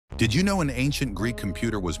Did you know an ancient Greek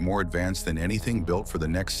computer was more advanced than anything built for the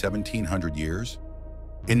next 1700 years?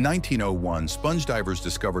 In 1901, sponge divers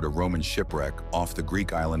discovered a Roman shipwreck off the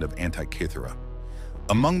Greek island of Antikythera.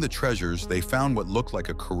 Among the treasures, they found what looked like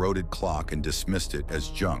a corroded clock and dismissed it as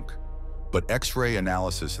junk. But X-ray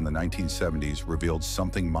analysis in the 1970s revealed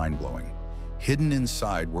something mind-blowing. Hidden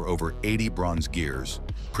inside were over 80 bronze gears,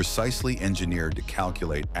 precisely engineered to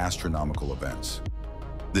calculate astronomical events.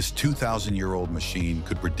 This 2,000-year-old machine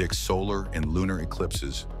could predict solar and lunar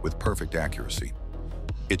eclipses with perfect accuracy.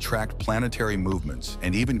 It tracked planetary movements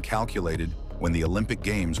and even calculated when the Olympic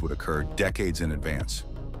Games would occur decades in advance.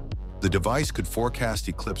 The device could forecast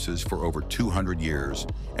eclipses for over 200 years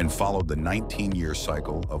and followed the 19-year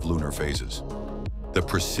cycle of lunar phases. The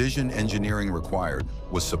precision engineering required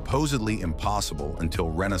was supposedly impossible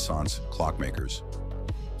until Renaissance clockmakers.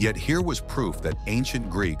 Yet here was proof that ancient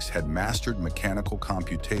Greeks had mastered mechanical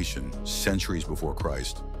computation centuries before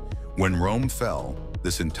Christ. When Rome fell,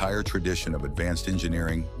 this entire tradition of advanced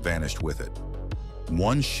engineering vanished with it.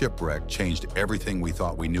 One shipwreck changed everything we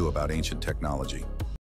thought we knew about ancient technology.